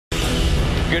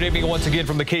Good evening once again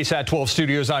from the KSAT 12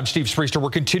 studios. I'm Steve Spriester. We're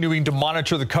continuing to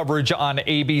monitor the coverage on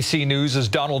ABC News as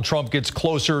Donald Trump gets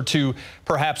closer to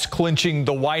perhaps clinching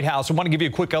the White House. I want to give you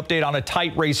a quick update on a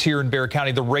tight race here in Bexar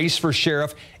County. The race for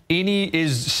sheriff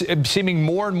is seeming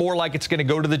more and more like it's going to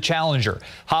go to the challenger.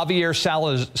 Javier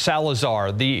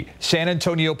Salazar, the San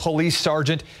Antonio police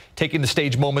sergeant, taking the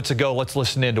stage moments ago. Let's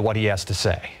listen in to what he has to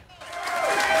say.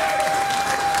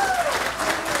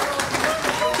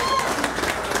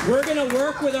 We're going to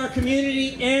work with our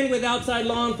community and with outside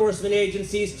law enforcement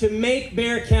agencies to make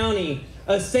Bexar County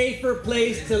a safer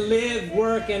place to live,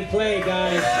 work, and play,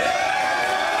 guys.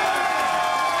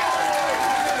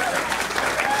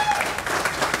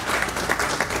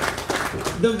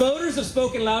 The voters have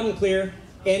spoken loud and clear,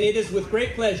 and it is with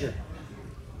great pleasure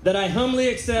that I humbly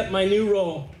accept my new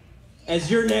role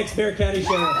as your next Bexar County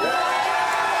Sheriff.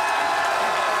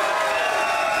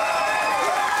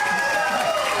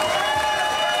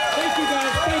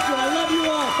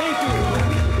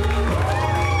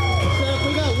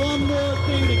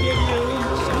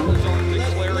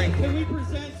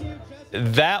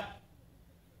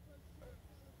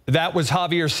 That was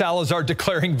Javier Salazar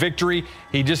declaring victory.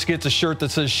 He just gets a shirt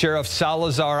that says Sheriff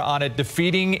Salazar on it,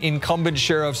 defeating incumbent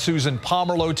Sheriff Susan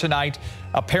Pamerleau tonight.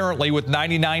 Apparently, with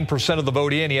 99% of the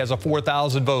vote in, he has a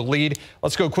 4,000 vote lead.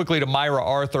 Let's go quickly to Myra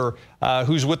Arthur,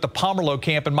 who's with the Pamerleau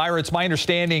camp. And Myra, it's my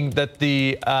understanding that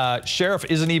the sheriff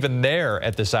isn't even there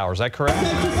at this hour. Is that correct?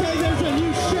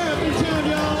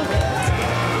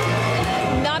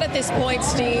 Not at this point,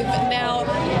 Steve. Now,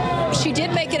 she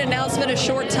did make an announcement a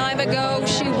short time ago.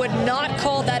 She would not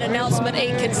call that announcement a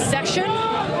concession,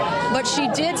 but she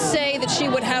did say that she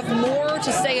would have more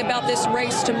to say about this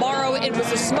race tomorrow. It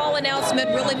was a small announcement,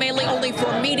 really mainly only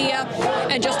for media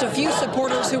and just a few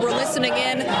supporters who were listening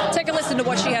in. Take a listen to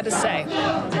what she had to say.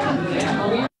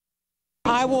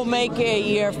 I will make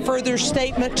a further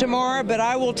statement tomorrow, but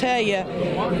I will tell you,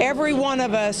 every one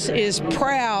of us is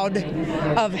proud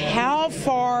of how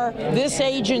far this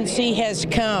agency has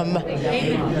come,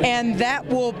 and that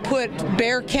will put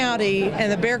Bexar County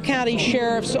and the Bexar County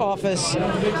Sheriff's Office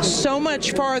so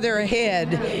much farther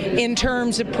ahead in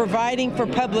terms of providing for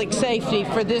public safety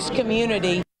for this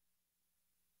community.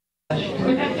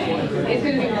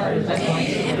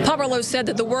 Pamerleau said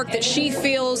that the work that she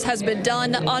feels has been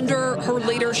done under her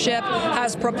leadership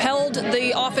has propelled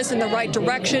the office in the right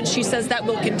direction. She says that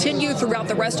will continue throughout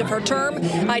the rest of her term.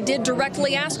 I did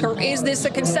directly ask her, is this a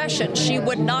concession? She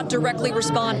would not directly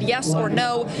respond yes or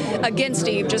no. Again,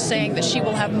 Steve, just saying that she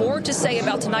will have more to say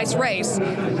about tonight's race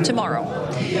tomorrow.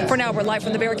 For now, we're live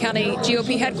from the Bexar County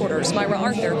GOP headquarters. Myra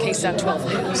Arthur, KSAT 12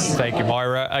 News. Thank you,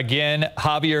 Myra. Again,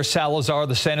 Javier Salazar,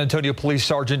 the San Antonio police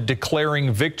sergeant,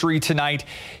 declaring victory tonight.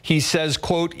 He says,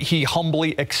 quote, he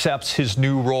humbly accepts his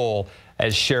new role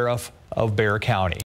as sheriff of Bexar County.